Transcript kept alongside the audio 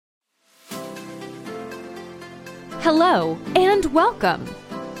Hello and welcome.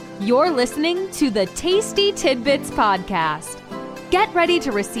 You're listening to the Tasty Tidbits Podcast. Get ready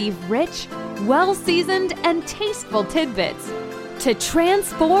to receive rich, well-seasoned, and tasteful tidbits to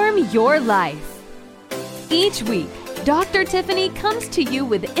transform your life. Each week, Dr. Tiffany comes to you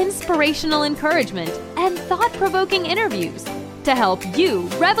with inspirational encouragement and thought-provoking interviews to help you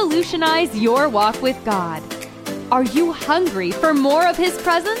revolutionize your walk with God. Are you hungry for more of His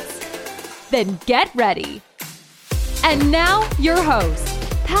presence? Then get ready. And now, your host,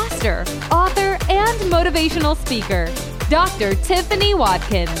 pastor, author, and motivational speaker, Dr. Tiffany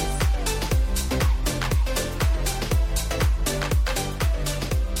Watkins.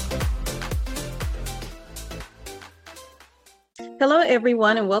 Hello,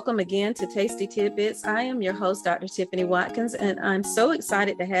 everyone, and welcome again to Tasty Tidbits. I am your host, Dr. Tiffany Watkins, and I'm so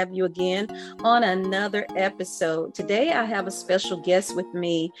excited to have you again on another episode. Today, I have a special guest with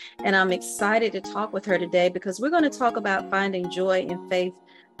me, and I'm excited to talk with her today because we're going to talk about finding joy and faith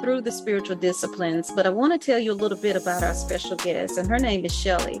through the spiritual disciplines. But I want to tell you a little bit about our special guest, and her name is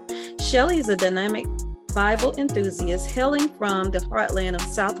Shelly. Shelly is a dynamic Bible enthusiast hailing from the heartland of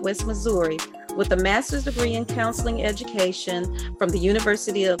Southwest Missouri, with a master's degree in counseling education from the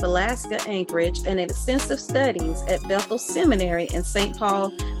University of Alaska Anchorage and extensive studies at Bethel Seminary in St.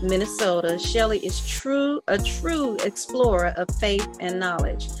 Paul, Minnesota. Shelly is a true explorer of faith and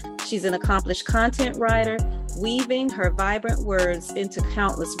knowledge. She's an accomplished content writer, weaving her vibrant words into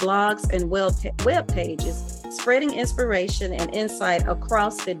countless blogs and web pages, spreading inspiration and insight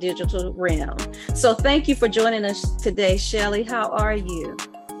across the digital realm. So thank you for joining us today, Shelly. How are you?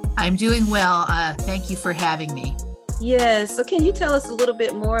 I'm doing well. Thank you for having me. Yes. So can you tell us a little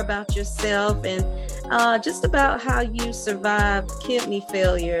bit more about yourself and just about how you survived kidney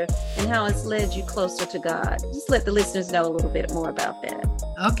failure and how it's led you closer to God? Just let the listeners know a little bit more about that.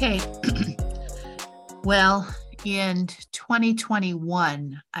 Okay. Well, in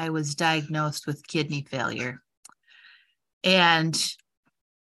 2021, I was diagnosed with kidney failure. And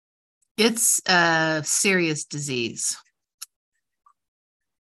it's a serious disease.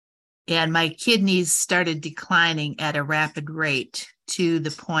 And my kidneys started declining at a rapid rate to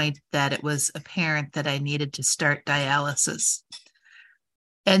the point that it was apparent that I needed to start dialysis.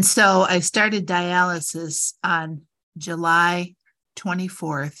 And so I started dialysis on July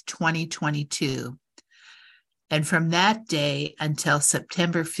 24th, 2022. And from that day until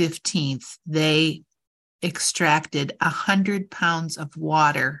September 15th, they extracted 100 pounds of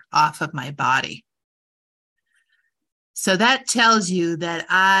water off of my body. So that tells you that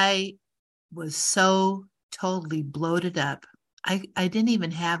I was so totally bloated up. I didn't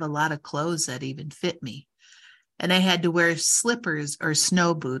even have a lot of clothes that even fit me. And I had to wear slippers or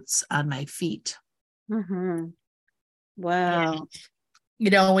snow boots on my feet. Mm-hmm. Wow.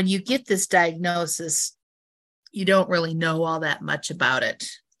 And, when you get this diagnosis, you don't really know all that much about it.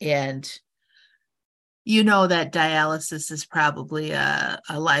 And you know that dialysis is probably a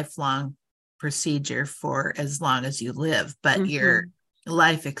lifelong procedure for as long as you live, but Mm-hmm. your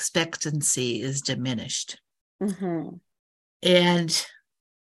life expectancy is diminished. Mm-hmm. And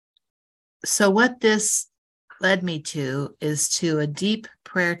so what this led me to is to a deep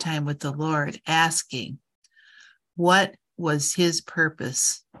prayer time with the Lord, asking what was His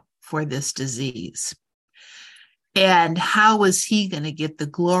purpose for this disease and how was He going to get the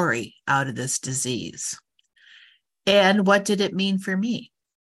glory out of this disease, and what did it mean for me?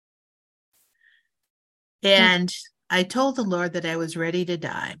 And I told the Lord that I was ready to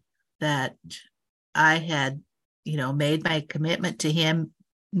die, that I had, made my commitment to Him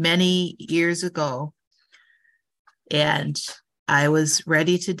many years ago, and I was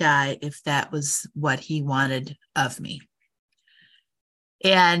ready to die if that was what He wanted of me.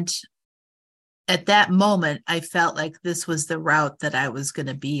 And at that moment, I felt like this was the route that I was going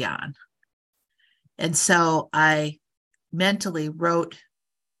to be on. And so I mentally wrote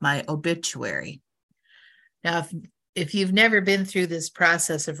my obituary. Now, if you've never been through this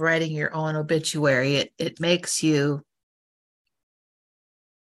process of writing your own obituary, it makes you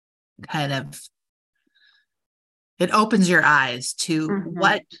it opens your eyes to Mm-hmm.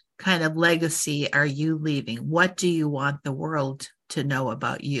 what kind of legacy are you leaving? What do you want the world to know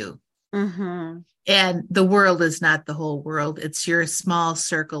about you? Mm-hmm. And the world is not the whole world. It's your small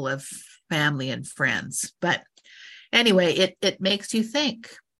circle of family and friends. But anyway, it makes you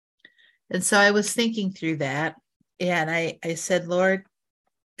think. And so I was thinking through that, and I said, Lord,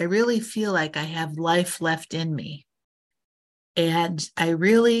 I really feel like I have life left in me. And I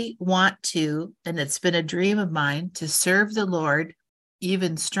really want to, and it's been a dream of mine, to serve the Lord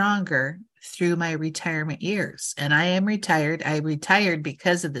even stronger through my retirement years. And I am retired. I retired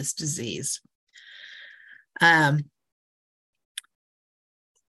because of this disease.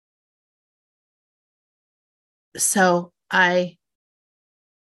 So I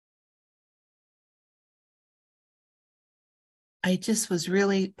just was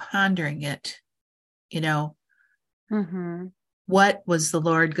really pondering it, Mm-hmm. what was the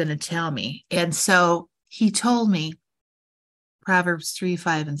Lord going to tell me? And so he told me Proverbs 3,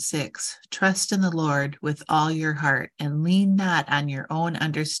 5, and 6, trust in the Lord with all your heart and lean not on your own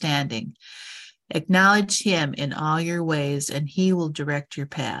understanding. Acknowledge him in all your ways and he will direct your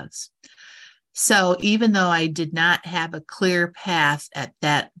paths. So even though I did not have a clear path at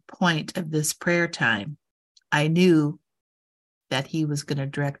that point of this prayer time, I knew that he was going to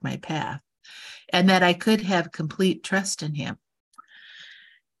direct my path and that I could have complete trust in him.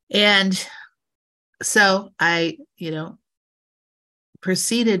 And so I,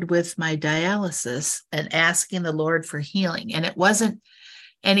 proceeded with my dialysis and asking the Lord for healing. And it wasn't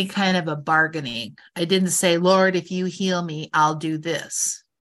any kind of a bargaining. I didn't say, Lord, if you heal me, I'll do this.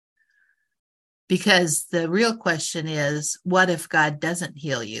 Because the real question is, what if God doesn't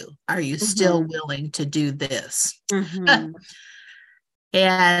heal you? Are you still willing to do this? Mm-hmm.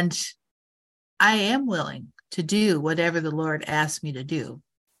 And I am willing to do whatever the Lord asked me to do,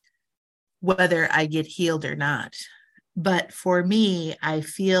 whether I get healed or not. But for me, I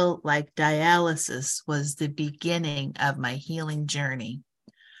feel like dialysis was the beginning of my healing journey.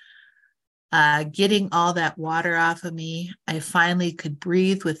 Getting all that water off of me, I finally could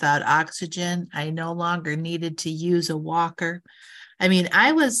breathe without oxygen. I no longer needed to use a walker. I mean,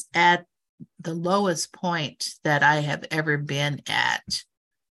 I was at the lowest point that I have ever been at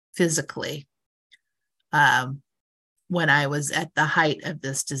physically when I was at the height of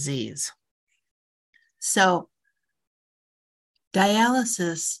this disease. So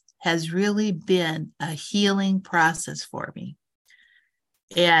dialysis has really been a healing process for me.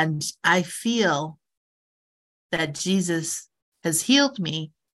 And I feel that Jesus has healed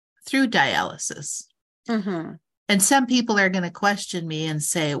me through dialysis. Mm-hmm. And some people are going to question me and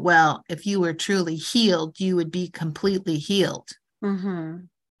say, well, if you were truly healed, you would be completely healed. Mm-hmm.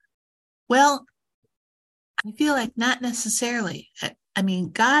 Well, I feel like not necessarily. I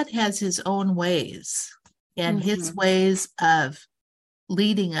mean, God has his own ways and his ways of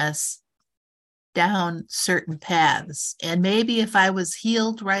leading us down certain paths. And maybe if I was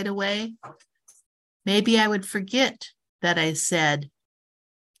healed right away, maybe I would forget that I said,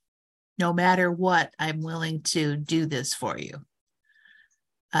 no matter what, I'm willing to do this for you.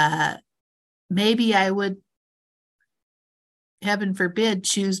 Maybe I would, heaven forbid,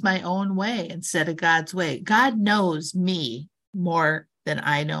 choose my own way instead of God's way. God knows me more than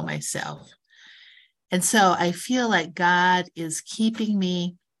I know myself. And so I feel like God is keeping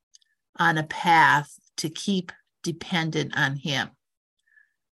me on a path to keep dependent on him.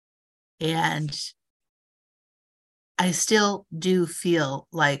 And I still do feel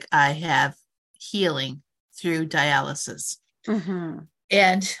like I have healing through dialysis. Mm-hmm.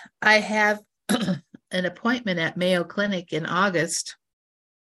 And I have an appointment at Mayo Clinic in August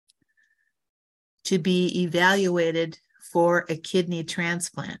to be evaluated for a kidney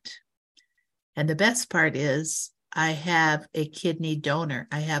transplant. And the best part is I have a kidney donor.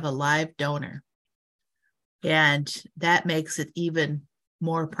 I have a live donor. And that makes it even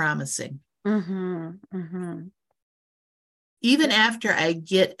more promising. Mm-hmm. Mm-hmm. Even after I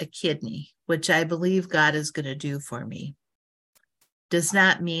get a kidney, which I believe God is going to do for me, does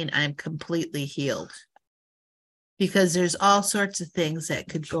not mean I'm completely healed. Because there's all sorts of things that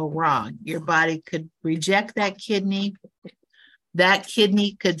could go wrong. Your body could reject that kidney. That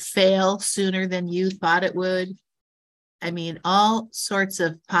kidney could fail sooner than you thought it would. I mean, all sorts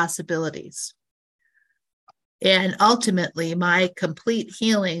of possibilities. And ultimately, my complete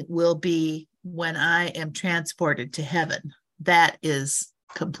healing will be when I am transported to heaven. That is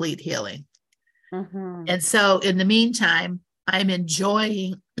complete healing. Mm-hmm. And so in the meantime, I'm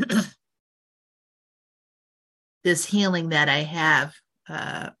enjoying this healing that I have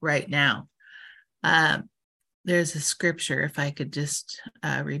right now. There's a scripture, if I could just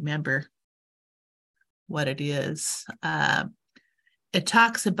remember what it is. It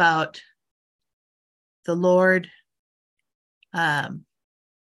talks about the Lord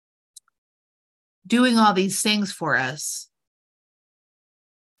doing all these things for us.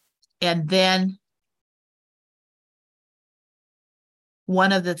 And then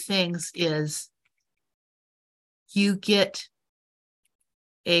one of the things is you get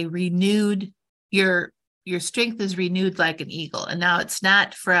a renewed, your strength is renewed like an eagle. And now it's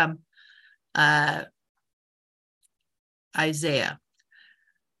not from Isaiah.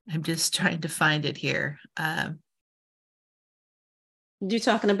 I'm just trying to find it here. You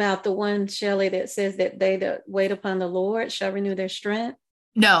talking about the one, Shelley, that says that they that wait upon the Lord shall renew their strength?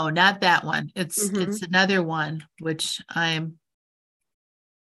 No, not that one. It's Mm-hmm. it's another one, which I'm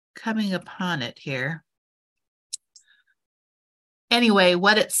coming upon it here. Anyway,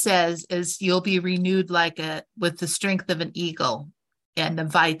 what it says is you'll be renewed with the strength of an eagle and the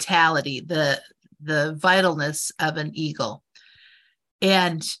vitality, the vitalness of an eagle.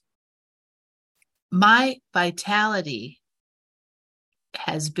 And my vitality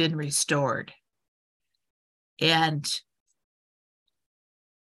has been restored. And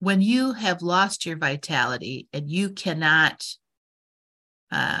when you have lost your vitality and you cannot,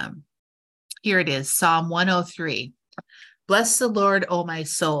 here it is, Psalm 103. Bless the Lord, O my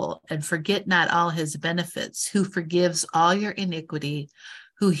soul, and forget not all his benefits, who forgives all your iniquity,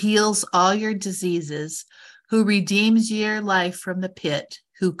 who heals all your diseases, who redeems your life from the pit,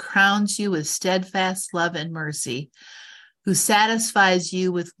 who crowns you with steadfast love and mercy, who satisfies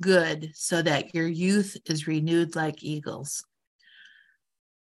you with good so that your youth is renewed like eagles.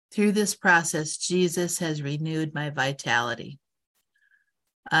 Through this process, Jesus has renewed my vitality.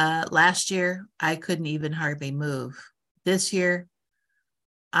 Last year, I couldn't even hardly move. This year,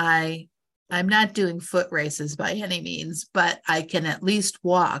 I'm not doing foot races by any means, but I can at least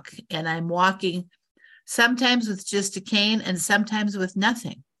walk, and I'm walking sometimes with just a cane and sometimes with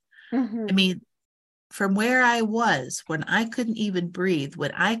nothing. Mm-hmm. I mean, from where I was, when I couldn't even breathe,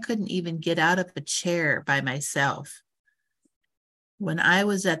 when I couldn't even get out of a chair by myself, when I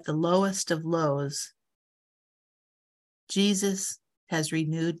was at the lowest of lows, Jesus has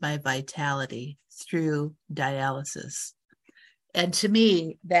renewed my vitality through dialysis. And to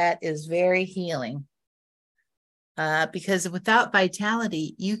me, that is very healing. Because without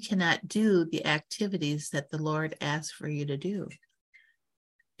vitality, you cannot do the activities that the Lord asks for you to do.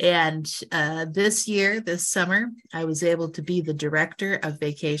 And this summer, I was able to be the director of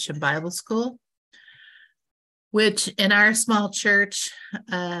Vacation Bible School, which in our small church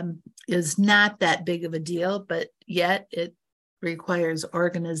is not that big of a deal, but yet it requires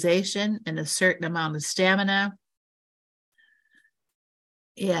organization and a certain amount of stamina.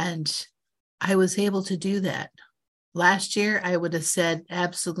 And I was able to do that. Last year, I would have said,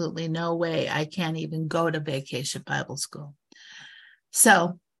 absolutely no way. I can't even go to Vacation Bible School.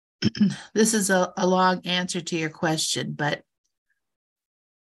 So this is a long answer to your question, but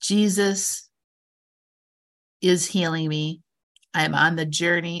Jesus is healing me. I'm on the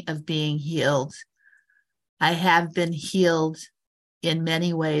journey of being healed. I have been healed in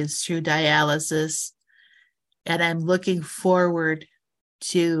many ways through dialysis, and I'm looking forward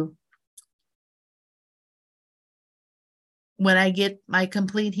to when I get my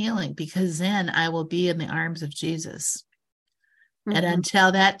complete healing, because then I will be in the arms of Jesus. Mm-hmm. And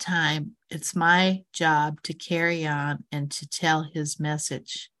until that time, it's my job to carry on and to tell his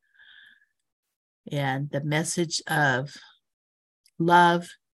message, and the message of love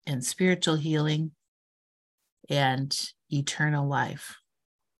and spiritual healing and eternal life.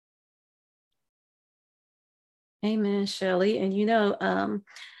 Amen, Shelley. And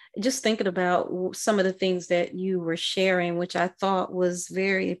just thinking about some of the things that you were sharing, which I thought was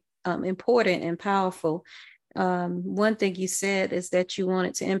very important and powerful. One thing you said is that you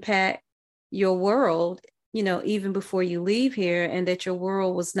wanted to impact your world, even before you leave here, and that your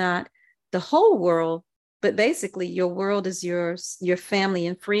world was not the whole world, but basically your world is your family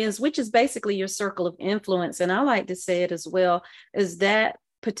and friends, which is basically your circle of influence. And I like to say it as well, is that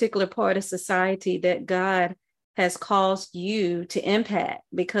particular part of society that God has caused you to impact,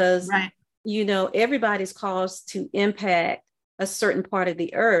 because, right. Everybody's caused to impact a certain part of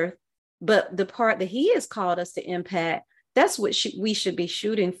the earth, but the part that he has called us to impact, that's what we should be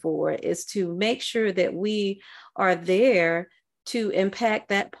shooting for, is to make sure that we are there to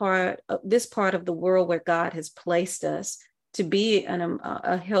impact this part of the world where God has placed us, to be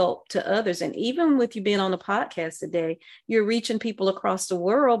a help to others. And even with you being on the podcast today, you're reaching people across the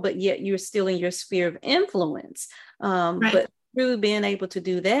world, but yet you're still in your sphere of influence. Right. But through being able to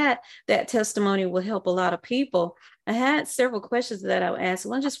do that testimony will help a lot of people. I had several questions that I'll ask.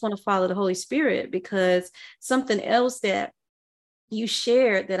 I just want to follow the Holy Spirit, because something else that you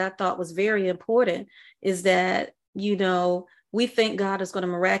shared that I thought was very important is that, we think God is going to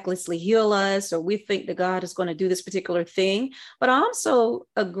miraculously heal us, or we think that God is going to do this particular thing. But I also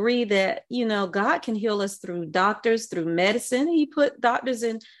agree that, God can heal us through doctors, through medicine. He put doctors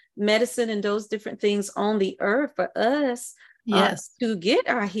and medicine and those different things on the earth for us. Yes, to get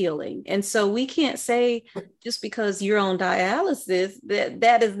our healing. And so we can't say just because you're on dialysis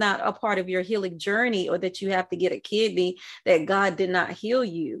that is not a part of your healing journey, or that you have to get a kidney, that God did not heal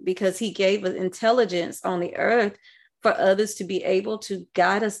you, because he gave us intelligence on the earth for others to be able to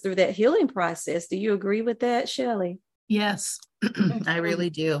guide us through that healing process. Do you agree with that, Shelley? Yes, I really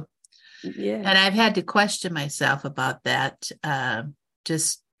do. Yeah. And I've had to question myself about that.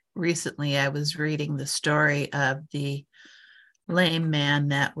 Just recently, I was reading the story of the lame man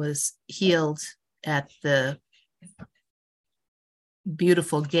that was healed at the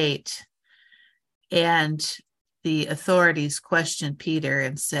Beautiful Gate. And the authorities questioned Peter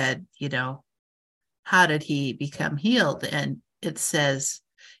and said, how did he become healed? And it says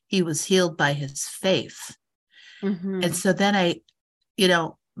he was healed by his faith. Mm-hmm. And so then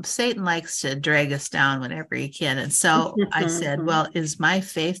Satan likes to drag us down whenever he can. And so I said, well, is my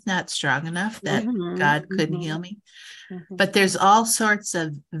faith not strong enough that God couldn't heal me? But there's all sorts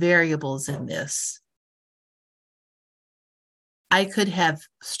of variables in this. I could have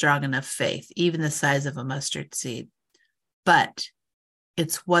strong enough faith, even the size of a mustard seed, but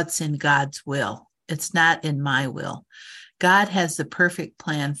it's what's in God's will. It's not in my will. God has the perfect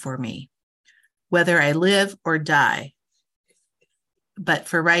plan for me, whether I live or die. But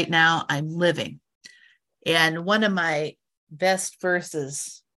for right now, I'm living. And one of my best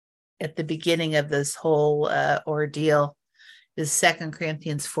verses at the beginning of this whole ordeal is 2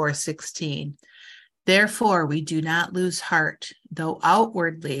 Corinthians 4:16. Therefore, we do not lose heart, though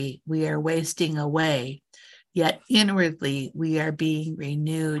outwardly we are wasting away, yet inwardly we are being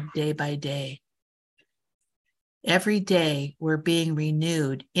renewed day by day. Every day we're being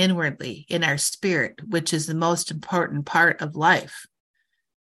renewed inwardly in our spirit, which is the most important part of life.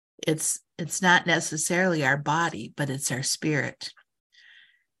 It's not necessarily our body, but it's our spirit.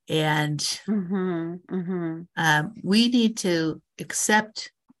 And we need to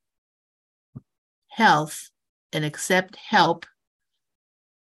accept health and accept help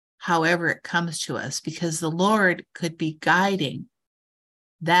however it comes to us, because the Lord could be guiding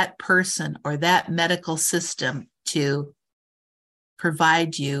that person or that medical system to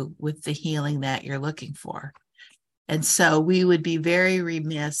provide you with the healing that you're looking for. And so we would be very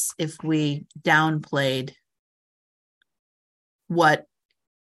remiss if we downplayed what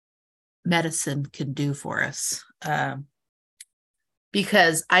medicine can do for us.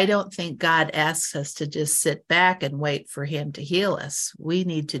 Because I don't think God asks us to just sit back and wait for him to heal us. We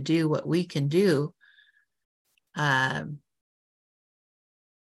need to do what we can do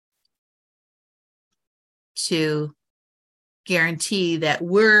to guarantee that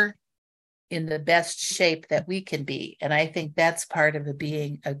we're in the best shape that we can be. And I think that's part of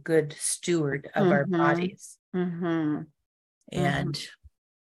being a good steward of our bodies. And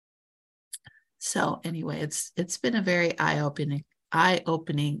so anyway, it's been a very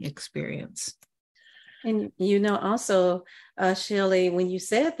eye-opening experience. And also, Shelley, when you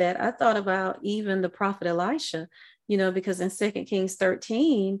said that, I thought about even the prophet Elisha, because in 2 Kings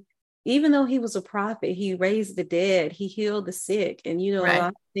 13, even though he was a prophet, he raised the dead, he healed the sick, and a lot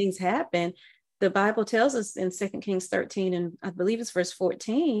of things happen. The Bible tells us in 2 Kings 13, and I believe it's verse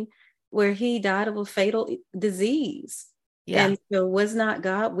 14, where he died of a fatal disease. Yeah. And so was not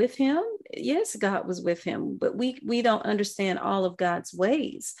God with him? Yes, God was with him, but we don't understand all of God's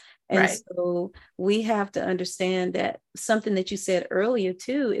ways. And so we have to understand that something that you said earlier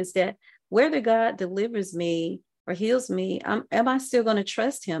too, is that whether God delivers me or heals me, am I still going to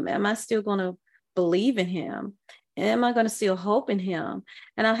trust him? Am I still going to believe in him? Am I going to still hope in him?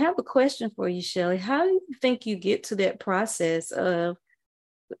 And I have a question for you, Shelley. How do you think you get to that process of,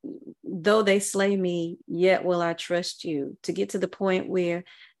 though they slay me, yet will I trust you, to get to the point where,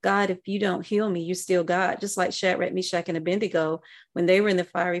 God, if you don't heal me, you're still God? Just like Shadrach, Meshach, and Abednego, when they were in the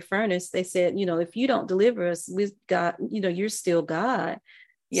fiery furnace, they said, if you don't deliver us with God, you're still God.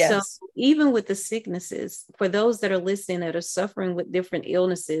 Yes. So even with the sicknesses, for those that are listening that are suffering with different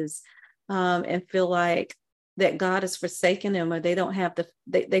illnesses, and feel like that God has forsaken them, or they don't have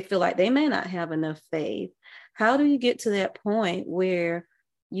they feel like they may not have enough faith. How do you get to that point where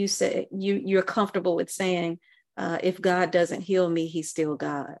you say you're comfortable with saying, if God doesn't heal me, he's still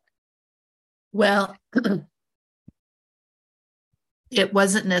God? Well, it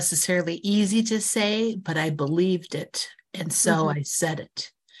wasn't necessarily easy to say, but I believed it. And so I said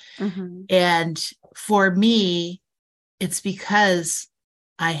it. And for me, it's because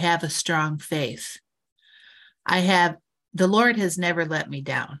I have a strong faith. The Lord has never let me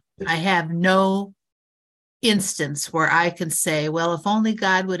down. I have no instance where I can say, well, if only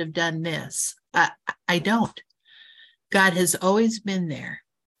God would have done this. I don't. God has always been there,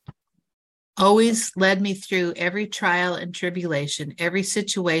 always led me through every trial and tribulation, every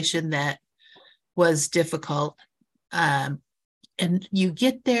situation that was difficult. And you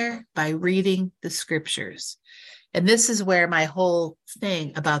get there by reading the scriptures. And this is where my whole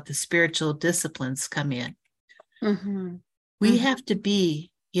thing about the spiritual disciplines come in. Mm-hmm. We have to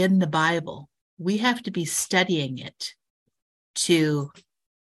be in the Bible. We have to be studying it to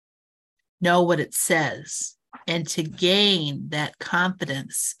know what it says and to gain that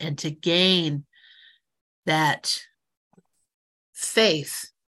confidence and to gain that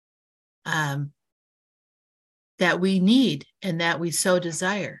faith that we need and that we so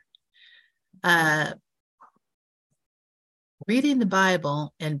desire. Reading the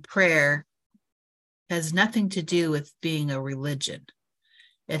Bible and prayer has nothing to do with being a religion.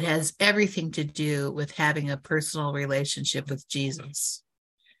 It has everything to do with having a personal relationship with Jesus.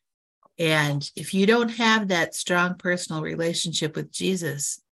 And if you don't have that strong personal relationship with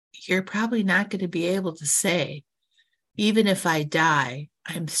Jesus, you're probably not going to be able to say, even if I die,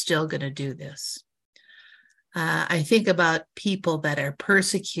 I'm still going to do this. I think about people that are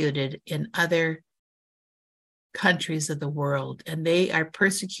persecuted in other countries of the world, and they are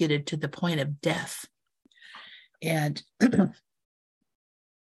persecuted to the point of death. And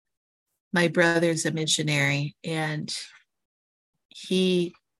my brother's a missionary, and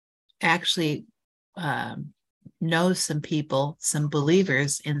he actually knows some people, some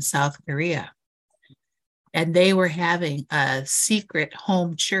believers in South Korea. And they were having a secret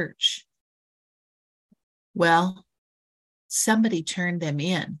home church. Well, somebody turned them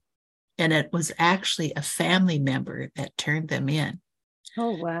in, and it was actually a family member that turned them in.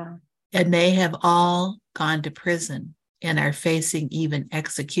 Oh, wow. And they have all gone to prison and are facing even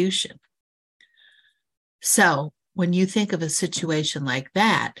execution. So when you think of a situation like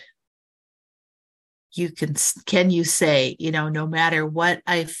that, can you say, no matter what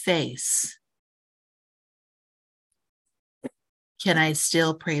I face, can I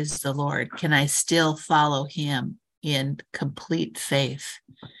still praise the Lord? Can I still follow him in complete faith?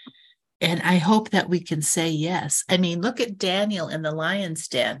 And I hope that we can say yes. I mean, look at Daniel in the lion's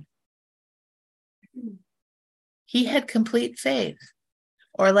den. He had complete faith.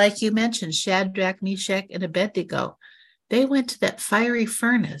 Or like you mentioned, Shadrach, Meshach, and Abednego, they went to that fiery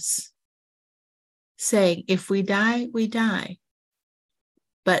furnace saying, if we die, we die.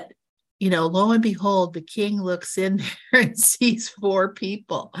 But, lo and behold, the king looks in there and sees 4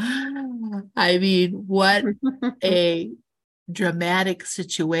 people. I mean, what a dramatic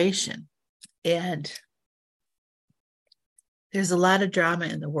situation. And there's a lot of drama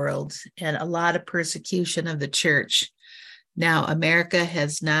in the world and a lot of persecution of the church. Now, America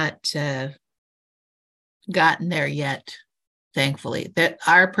has not gotten there yet, thankfully. That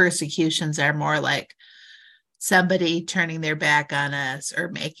our persecutions are more like somebody turning their back on us or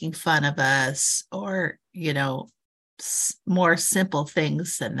making fun of us or, more simple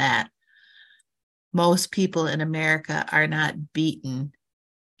things than that. Most people in America are not beaten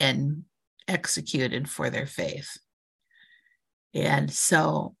and executed for their faith. And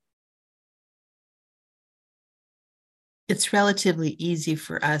so it's relatively easy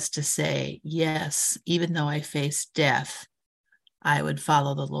for us to say, yes, even though I face death, I would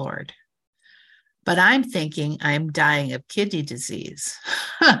follow the Lord. But I'm thinking I'm dying of kidney disease.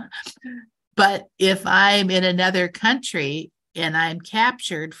 But if I'm in another country and I'm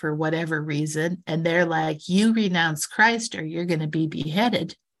captured for whatever reason, and they're like, you renounce Christ or you're going to be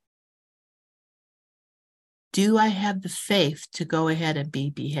beheaded, do I have the faith to go ahead and be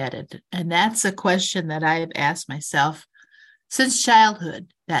beheaded? And that's a question that I've asked myself since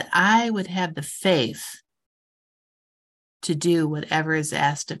childhood, that I would have the faith to do whatever is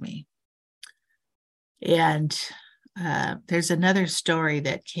asked of me. And there's another story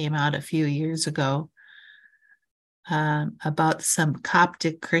that came out a few years ago about some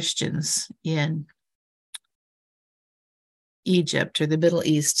Coptic Christians in Egypt or the Middle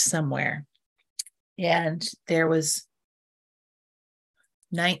East somewhere. And there was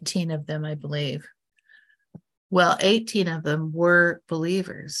 19 of them, I believe. Well, 18 of them were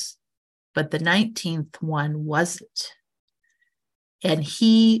believers, but the 19th one wasn't. And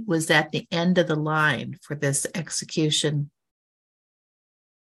he was at the end of the line for this execution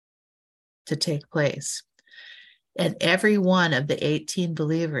to take place. And every one of the 18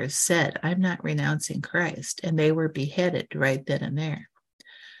 believers said, I'm not renouncing Christ. And they were beheaded right then and there.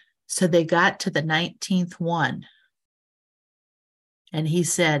 So they got to the 19th one. And he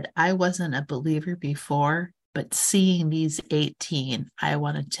said, I wasn't a believer before, but seeing these 18, I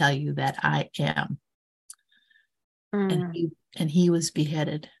want to tell you that I am. And he was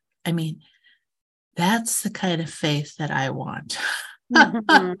beheaded. I mean, that's the kind of faith that I want.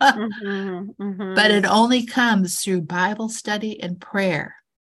 But it only comes through Bible study and prayer.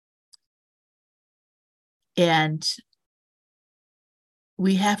 And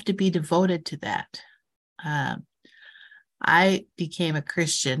we have to be devoted to that. I became a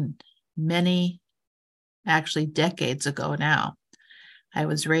Christian many actually decades ago now. I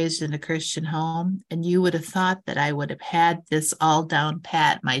was raised in a Christian home, and you would have thought that I would have had this all down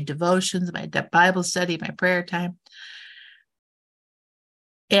pat, my devotions, my Bible study, my prayer time.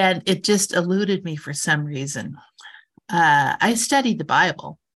 And it just eluded me for some reason. I studied the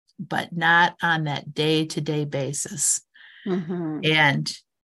Bible, but not on that day-to-day basis. Mm-hmm. And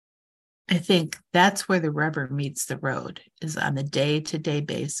I think that's where the rubber meets the road, is on the day-to-day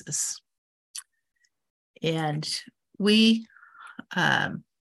basis. And we, I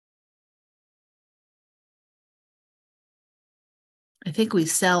think we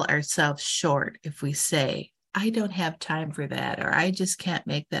sell ourselves short if we say, I don't have time for that, or I just can't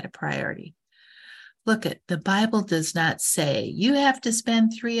make that a priority. Look, the Bible does not say you have to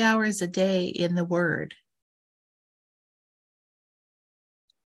spend 3 hours a day in the Word.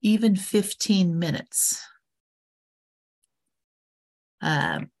 Even 15 minutes.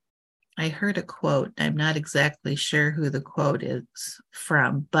 I heard a quote. I'm not exactly sure who the quote is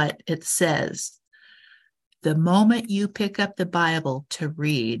from, but it says, the moment you pick up the Bible to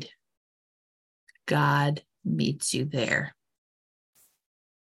read, God meets you there.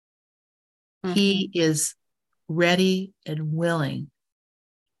 Mm-hmm. He is ready and willing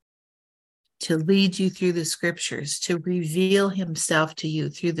to lead you through the scriptures, to reveal himself to you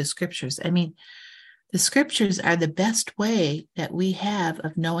through the scriptures. I mean, the scriptures are the best way that we have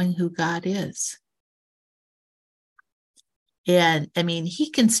of knowing who God is. And I mean, he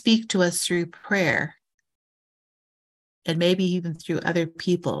can speak to us through prayer and maybe even through other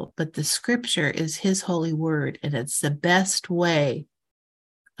people, but the scripture is his holy word, and it's the best way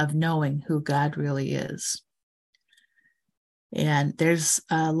of knowing who God really is. And there's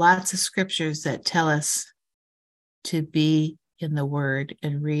lots of scriptures that tell us to be in the word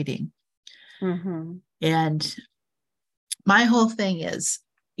and reading. Mm-hmm. And my whole thing is,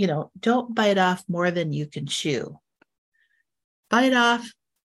 don't bite off more than you can chew. Bite off,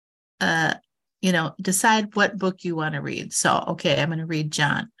 decide what book you want to read. So, okay, I'm going to read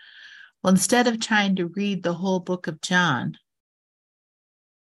John. Well, instead of trying to read the whole book of John,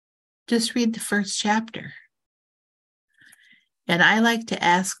 just read the first chapter. And I like to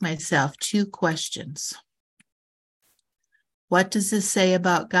ask myself 2 questions. What does this say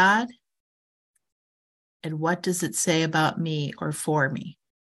about God? And what does it say about me or for me?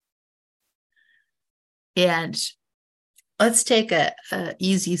 And let's take a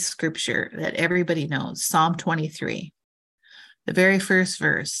easy scripture that everybody knows, Psalm 23. The very first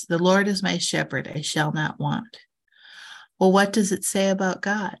verse, the Lord is my shepherd, I shall not want. Well, what does it say about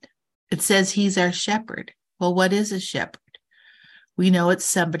God? It says he's our shepherd. Well, what is a shepherd? We know it's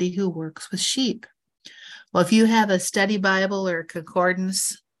somebody who works with sheep. Well, if you have a study Bible or a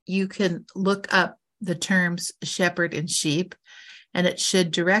concordance, you can look up the terms shepherd and sheep, and it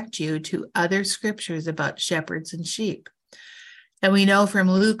should direct you to other scriptures about shepherds and sheep. And we know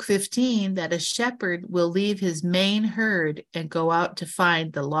from Luke 15 that a shepherd will leave his main herd and go out to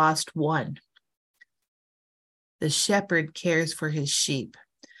find the lost one. The shepherd cares for his sheep.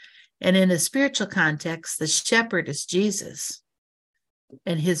 And in a spiritual context, the shepherd is Jesus,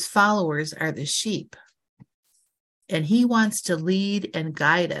 and his followers are the sheep. And he wants to lead and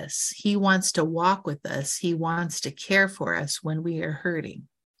guide us. He wants to walk with us. He wants to care for us when we are hurting.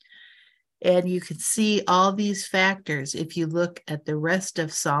 And you can see all these factors if you look at the rest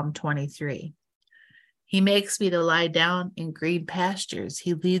of Psalm 23. He makes me to lie down in green pastures.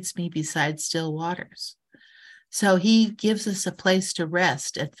 He leads me beside still waters. So he gives us a place to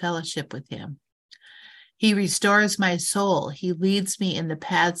rest and fellowship with him. He restores my soul. He leads me in the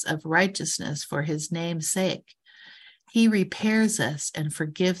paths of righteousness for his name's sake. He repairs us and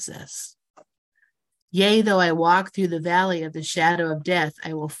forgives us. Yea, though I walk through the valley of the shadow of death,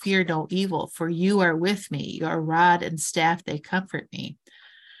 I will fear no evil, for you are with me. Your rod and staff, they comfort me.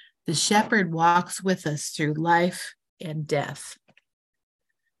 The shepherd walks with us through life and death.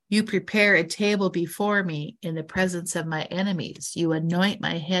 You prepare a table before me in the presence of my enemies. You anoint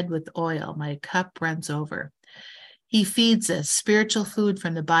my head with oil. My cup runs over. He feeds us spiritual food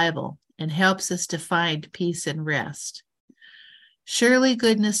from the Bible and helps us to find peace and rest. Surely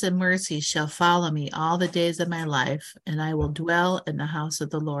goodness and mercy shall follow me all the days of my life, and I will dwell in the house of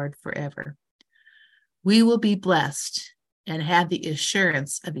the Lord forever. We will be blessed and have the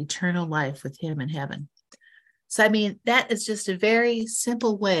assurance of eternal life with him in heaven. So, I mean, that is just a very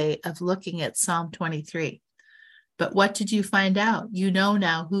simple way of looking at Psalm 23. But what did you find out? You know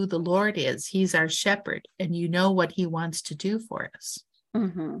now who the Lord is. He's our shepherd, and you know what he wants to do for us.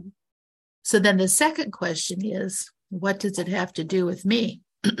 Mm-hmm. So then the second question is, what does it have to do with me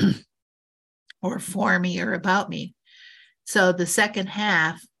or for me or about me? So the second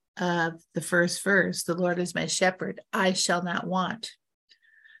half of the first verse, the Lord is my shepherd, I shall not want.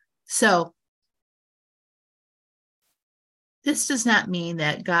 So this does not mean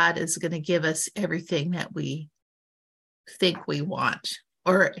that God is going to give us everything that we think we want,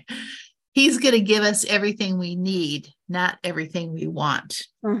 or he's going to give us everything we need, not everything we want.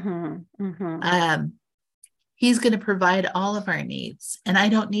 He's going to provide all of our needs, and I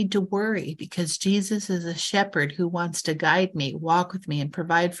don't need to worry because Jesus is a shepherd who wants to guide me, walk with me, and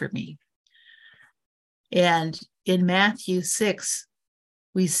provide for me. And in Matthew 6,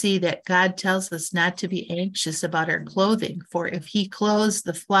 we see that God tells us not to be anxious about our clothing, for if he clothes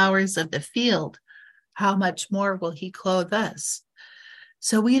the flowers of the field, how much more will he clothe us?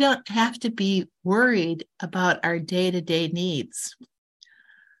 So we don't have to be worried about our day-to-day needs.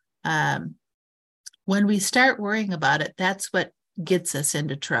 When we start worrying about it, that's what gets us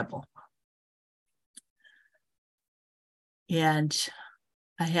into trouble. And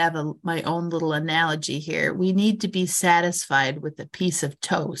I have my own little analogy here. We need to be satisfied with a piece of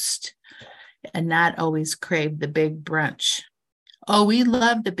toast and not always crave the big brunch. Oh, we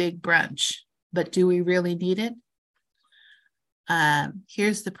love the big brunch, but do we really need it?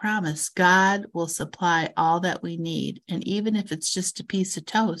 Here's the promise. God will supply all that we need. And even if it's just a piece of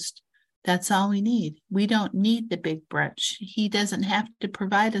toast, that's all we need. We don't need the big brunch. He doesn't have to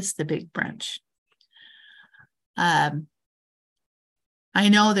provide us the big brunch. I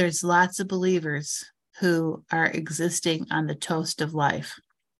know there's lots of believers who are existing on the toast of life,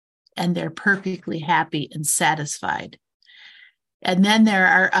 and they're perfectly happy and satisfied. And then there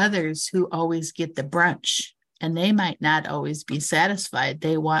are others who always get the brunch, and they might not always be satisfied.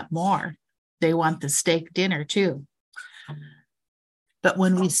 They want more. They want the steak dinner too. But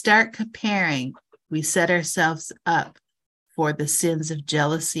when we start comparing, we set ourselves up for the sins of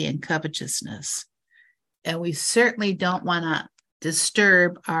jealousy and covetousness. And we certainly don't want to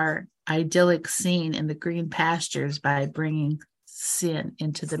disturb our idyllic scene in the green pastures by bringing sin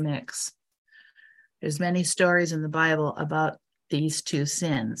into the mix. There's many stories in the Bible about these two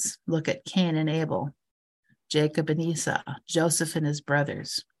sins. Look at Cain and Abel, Jacob and Esau, Joseph and his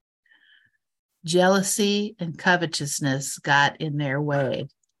brothers. Jealousy and covetousness got in their way,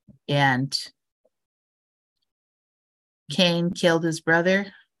 and Cain killed his brother.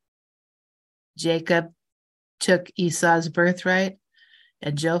 Jacob took Esau's birthright,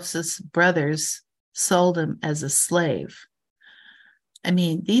 and Joseph's brothers sold him as a slave. I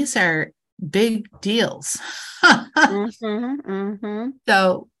mean, these are big deals.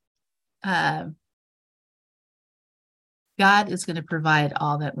 So God is going to provide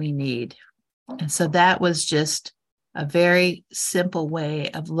all that we need. And so that was just a very simple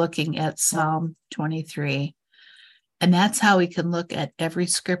way of looking at Psalm 23. And that's how we can look at every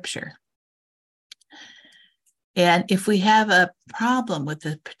scripture. And if we have a problem with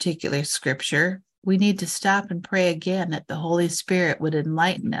a particular scripture, we need to stop and pray again that the Holy Spirit would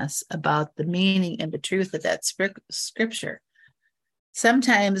enlighten us about the meaning and the truth of that scripture.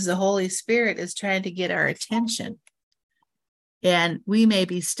 Sometimes the Holy Spirit is trying to get our attention, and we may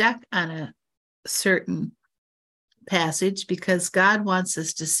be stuck on a certain passage because God wants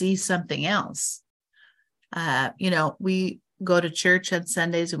us to see something else. We go to church on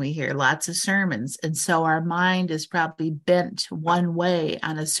Sundays and we hear lots of sermons. And so our mind is probably bent one way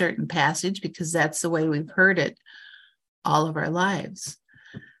on a certain passage because that's the way we've heard it all of our lives.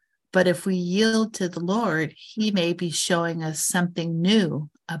 But if we yield to the Lord, he may be showing us something new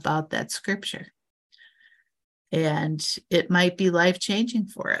about that scripture. And it might be life-changing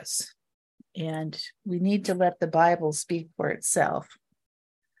for us. And we need to let the Bible speak for itself.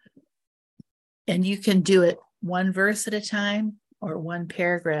 And you can do it one verse at a time or one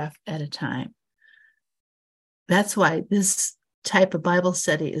paragraph at a time. That's why this type of Bible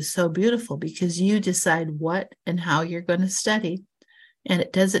study is so beautiful, because you decide what and how you're going to study, and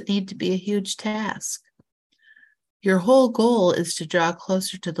it doesn't need to be a huge task. Your whole goal is to draw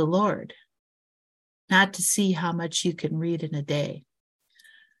closer to the Lord, not to see how much you can read in a day.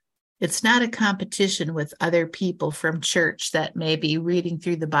 It's not a competition with other people from church that may be reading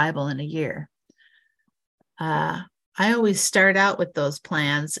through the Bible in a year. I always start out with those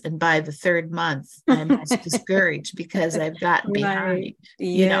plans, and by the third month, I'm discouraged because I've gotten behind.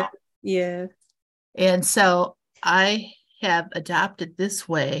 Yeah. And so I have adopted this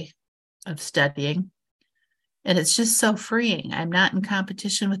way of studying, and it's just so freeing. I'm not in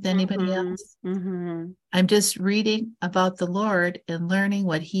competition with anybody else. I'm just reading about the Lord and learning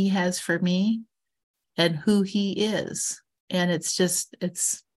what he has for me and who he is. And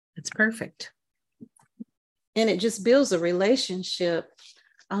it's perfect. And it just builds a relationship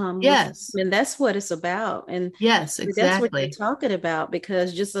Yes. And that's what it's about. And yes, that's what you're exactly. talking about,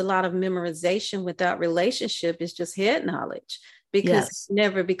 because just a lot of memorization without relationship is just head knowledge, because it Yes.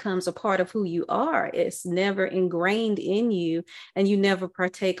 never becomes a part of who you are. It's never ingrained in you, and you never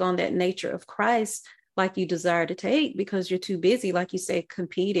partake on that nature of Christ like you desire to take, because you're too busy, like you say,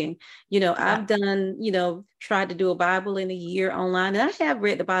 competing. Yeah. I've done, tried to do a Bible in a year online, and I have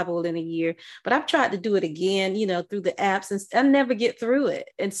read the Bible in a year, but I've tried to do it again, through the apps, and I never get through it.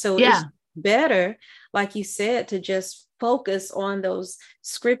 And so Yeah. it's better, like you said, to just focus on those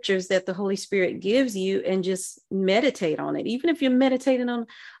scriptures that the Holy Spirit gives you and just meditate on it. Even if you're meditating on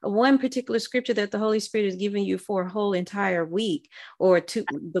one particular scripture that the Holy Spirit is giving you for a whole entire week or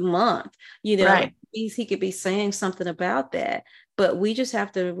the month, Right. he could be saying something about that. But we just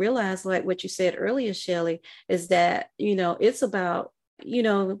have to realize, like what you said earlier, Shelley, is that, it's about,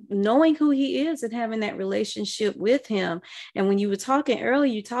 knowing who he is and having that relationship with him. And when you were talking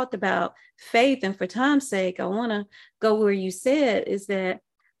earlier, you talked about faith. And for time's sake, I want to go where you said is that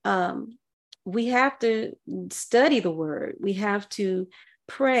we have to study the word. We have to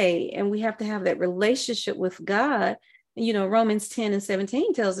pray, and we have to have that relationship with God. Romans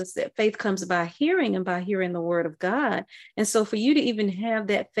 10:17 tells us that faith comes by hearing, and by hearing the word of God. And so for you to even have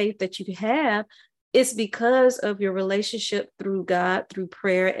that faith that you have, it's because of your relationship through God, through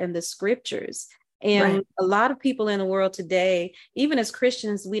prayer and the scriptures. And Right. a lot of people in the world today, even as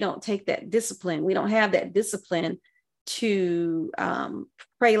Christians, we don't take that discipline. We don't have that discipline to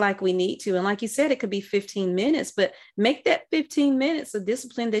pray like we need to. And like you said, it could be 15 minutes, but make that 15 minutes a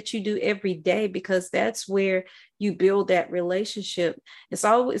discipline that you do every day, because that's where you build that relationship. It's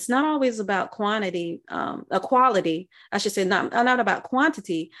not always about quality, I should say, not about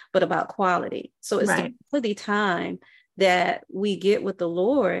quantity, but about quality. So it's Right. the quality time that we get with the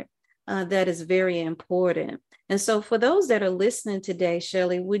Lord that is very important. And so for those that are listening today,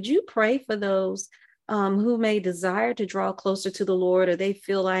 Shelley, would you pray for those who may desire to draw closer to the Lord, or they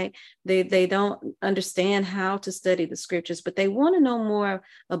feel like they don't understand how to study the scriptures, but they want to know more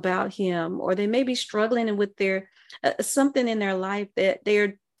about him, or they may be struggling with their something in their life that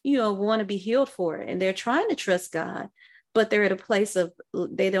they're, want to be healed for, and they're trying to trust God, but they're at a place of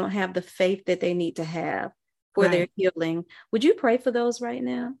they don't have the faith that they need to have for their Right. healing. Would you pray for those right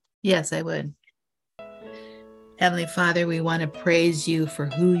now? Yes, I would. Heavenly Father, we want to praise you for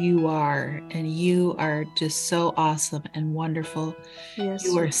who you are, and you are just so awesome and wonderful. Yes.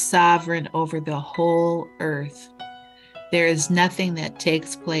 You are sovereign over the whole earth. There is nothing that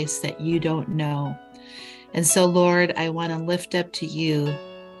takes place that you don't know. And so, Lord, I want to lift up to you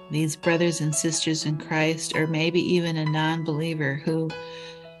these brothers and sisters in Christ, or maybe even a non-believer who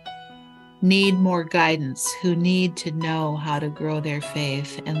need more guidance, who need to know how to grow their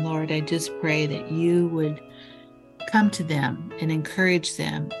faith. And Lord, I just pray that you would come to them and encourage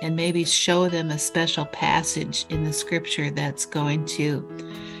them, and maybe show them a special passage in the scripture that's going to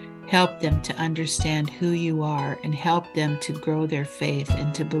help them to understand who you are, and help them to grow their faith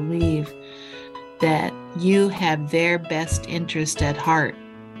and to believe that you have their best interest at heart.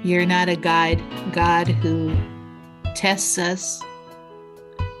 You're not a God who tests us.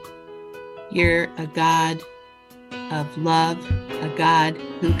 You're a God of love, a God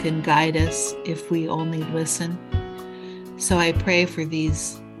who can guide us if we only listen. So I pray for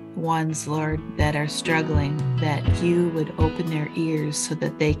these ones, Lord, that are struggling, that you would open their ears so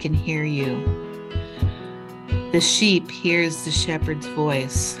that they can hear you. The sheep hears the shepherd's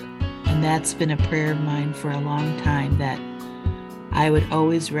voice, and that's been a prayer of mine for a long time, that I would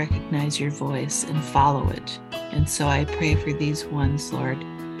always recognize your voice and follow it. And so I pray for these ones, Lord,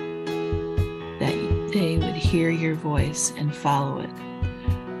 that they would hear your voice and follow it.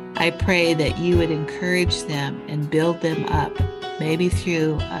 I pray that you would encourage them and build them up, maybe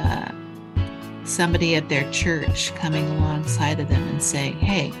through somebody at their church coming alongside of them and saying,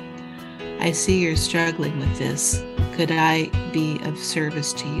 hey, I see you're struggling with this. Could I be of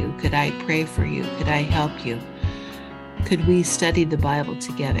service to you? Could I pray for you? Could I help you? Could we study the Bible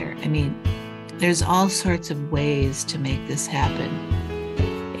together? I mean, there's all sorts of ways to make this happen.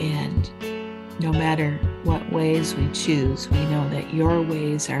 And no matter what ways we choose, we know that your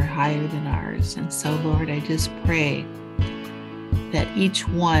ways are higher than ours. And so, Lord, I just pray that each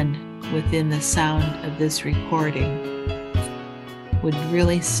one within the sound of this recording would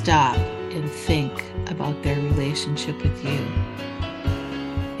really stop and think about their relationship with you.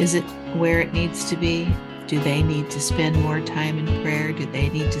 Is it where it needs to be? Do they need to spend more time in prayer? Do they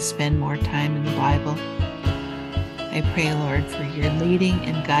need to spend more time in the Bible? I pray, Lord, for your leading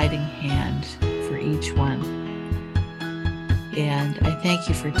and guiding hand for each one. And I thank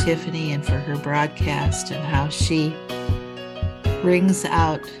you for Tiffany and for her broadcast, and how she brings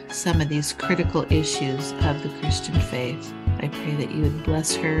out some of these critical issues of the Christian faith. I pray that you would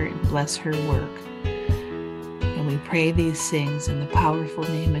bless her and bless her work. And we pray these things in the powerful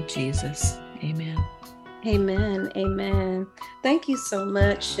name of Jesus. Amen. Amen. Amen. Thank you so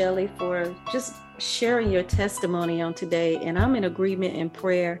much, Shelley, for just sharing your testimony on today. And I'm in agreement in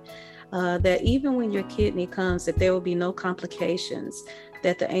prayer that even when your kidney comes, that there will be no complications,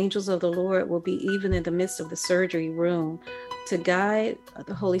 that the angels of the Lord will be even in the midst of the surgery room to guide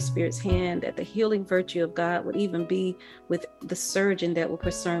the Holy Spirit's hand, that the healing virtue of God would even be with the surgeon that will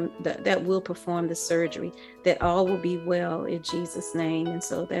perform the surgery, that all will be well in Jesus' name. And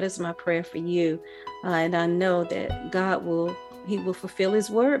so that is my prayer for you. And I know that God will fulfill his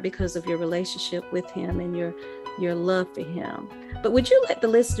word because of your relationship with him and your love for him. But would you let the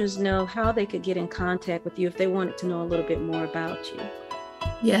listeners know how they could get in contact with you if they wanted to know a little bit more about you?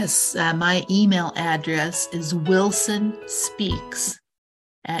 Yes, my email address is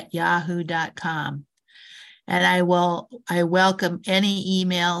wilsonspeaks@yahoo.com. And I welcome any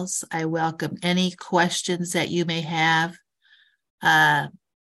emails. I welcome any questions that you may have. And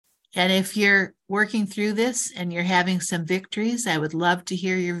if you're working through this and you're having some victories, I would love to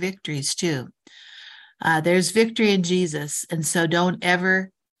hear your victories too. There's victory in Jesus, and so don't ever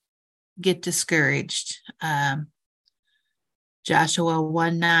get discouraged. Joshua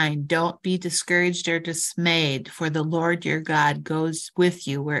 1:9, don't be discouraged or dismayed, for the Lord your God goes with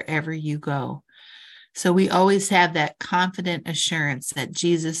you wherever you go. So we always have that confident assurance that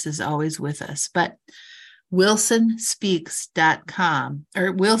Jesus is always with us. But wilsonspeaks.com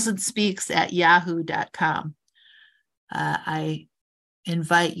or wilsonspeaks@yahoo.com. I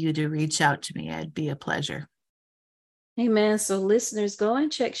invite you to reach out to me. It'd be a pleasure. Amen. So listeners, go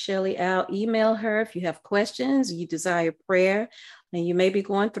and check Shelley out. Email her if you have questions, you desire prayer, and you may be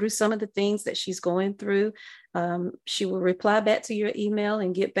going through some of the things that she's going through. She will reply back to your email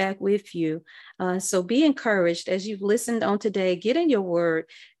and get back with you. So be encouraged as you've listened on today. Get in your word,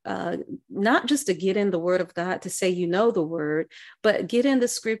 not just to get in the word of God to say you know the word, but get in the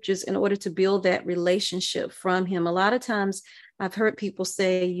scriptures in order to build that relationship from him. A lot of times I've heard people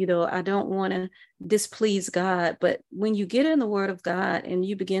say, I don't want to displease God. But when you get in the word of God and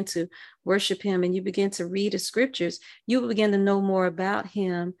you begin to worship him and you begin to read the scriptures, you will begin to know more about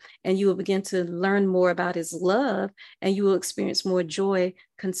him, and you will begin to learn more about his love, and you will experience more joy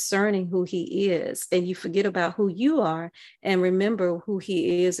concerning who he is. And you forget about who you are and remember who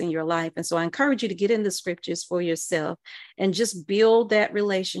he is in your life. And so I encourage you to get in the scriptures for yourself and just build that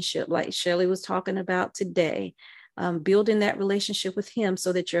relationship like Shelley was talking about today. Building that relationship with him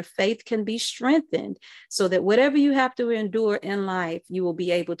so that your faith can be strengthened, so that whatever you have to endure in life, you will be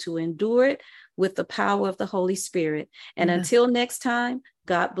able to endure it with the power of the Holy Spirit. And until next time,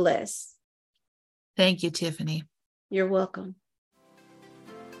 God bless. Thank you, Tiffany. You're welcome.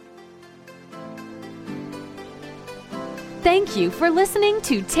 Thank you for listening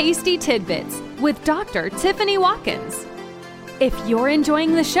to Tasty Tidbits with Dr. Tiffany Watkins. If you're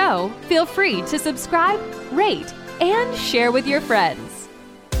enjoying the show, feel free to subscribe, rate, and share with your friends.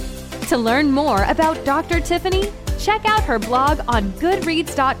 To learn more about Dr. Tiffany, check out her blog on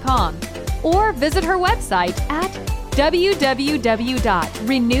Goodreads.com or visit her website at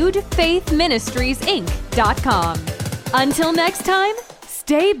www.renewedfaithministriesinc.com. Until next time,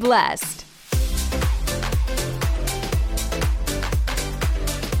 stay blessed.